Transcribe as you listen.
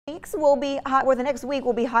the next week,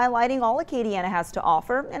 we'll be highlighting all Acadiana has to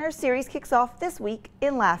offer, and our series kicks off this week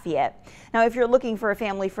in Lafayette. Now, if you're looking for a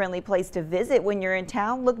family-friendly place to visit when you're in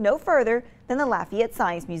town, look no further than the Lafayette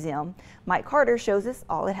Science Museum. Mike Carter shows us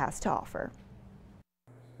all it has to offer.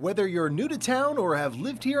 Whether you're new to town or have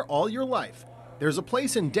lived here all your life, there's a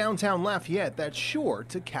place in downtown Lafayette that's sure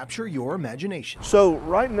to capture your imagination. So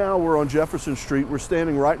right now we're on Jefferson Street. We're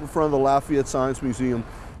standing right in front of the Lafayette Science Museum.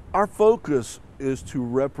 Our focus is to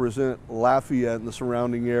represent Lafayette and the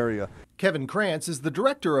surrounding area. Kevin Krantz is the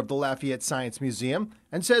director of the Lafayette Science Museum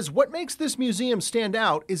and says what makes this museum stand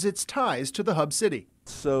out is its ties to the hub city.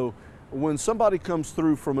 So when somebody comes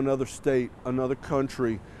through from another state, another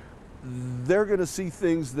country, they're going to see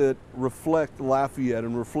things that reflect Lafayette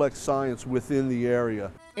and reflect science within the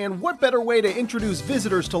area. And what better way to introduce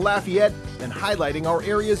visitors to Lafayette than highlighting our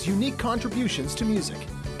area's unique contributions to music?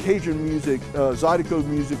 Cajun music, Zydeco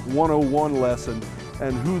Music 101 lesson,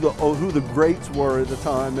 and who the greats were at the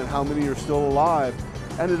time and how many are still alive.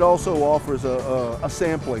 And it also offers a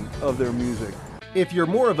sampling of their music. If you're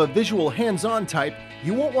more of a visual hands-on type,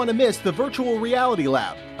 you won't want to miss the Virtual Reality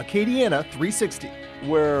Lab, Acadiana 360.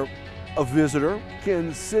 Where a visitor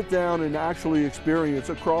can sit down and actually experience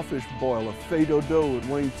a crawfish boil, a fée d'odo at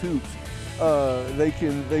Wayne Toups. They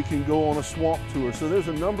can go on a swamp tour. So there's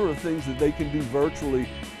a number of things that they can do virtually.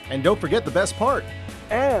 And don't forget the best part.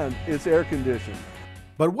 And it's air conditioned.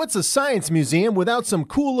 But what's a science museum without some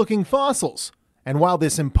cool looking fossils? And while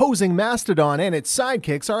this imposing mastodon and its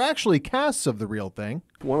sidekicks are actually casts of the real thing.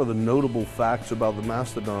 One of the notable facts about the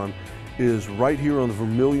mastodon is right here on the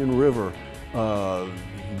Vermilion River,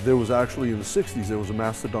 there was actually in the 60s, there was a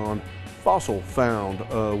mastodon fossil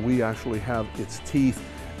found. We actually have its teeth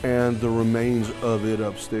and the remains of it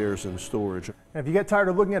upstairs in storage. And if you get tired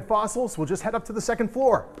of looking at fossils, we'll just head up to the second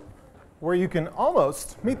floor, where you can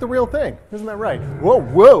almost meet the real thing. Isn't that right? Whoa,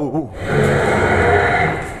 whoa!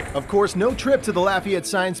 Of course, no trip to the Lafayette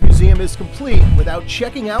Science Museum is complete without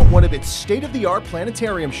checking out one of its state-of-the-art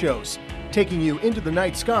planetarium shows, taking you into the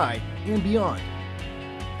night sky and beyond.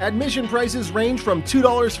 Admission prices range from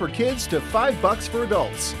 $2 for kids to $5 for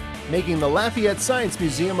adults, making the Lafayette Science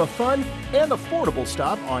Museum a fun and affordable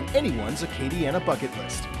stop on anyone's Acadiana bucket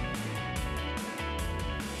list.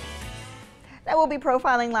 Now we'll be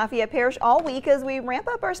profiling Lafayette Parish all week as we ramp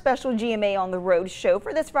up our special GMA on the Road show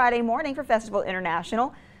for this Friday morning for Festival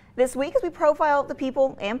International. This week as we profile the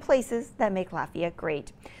people and places that make Lafayette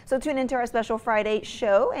great. So tune into our special Friday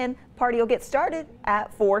show and party will get started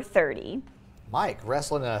at 4:30. Mike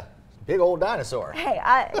wrestling a big old dinosaur. Hey,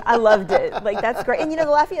 I loved it. Like, that's great. And you know,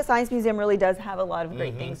 the Lafayette Science Museum really does have a lot of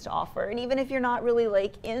great things to offer. And even if you're not really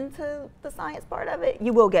like into the science part of it,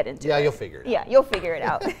 you will get into it. Yeah, you'll figure it out. Yeah, you'll figure it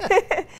out.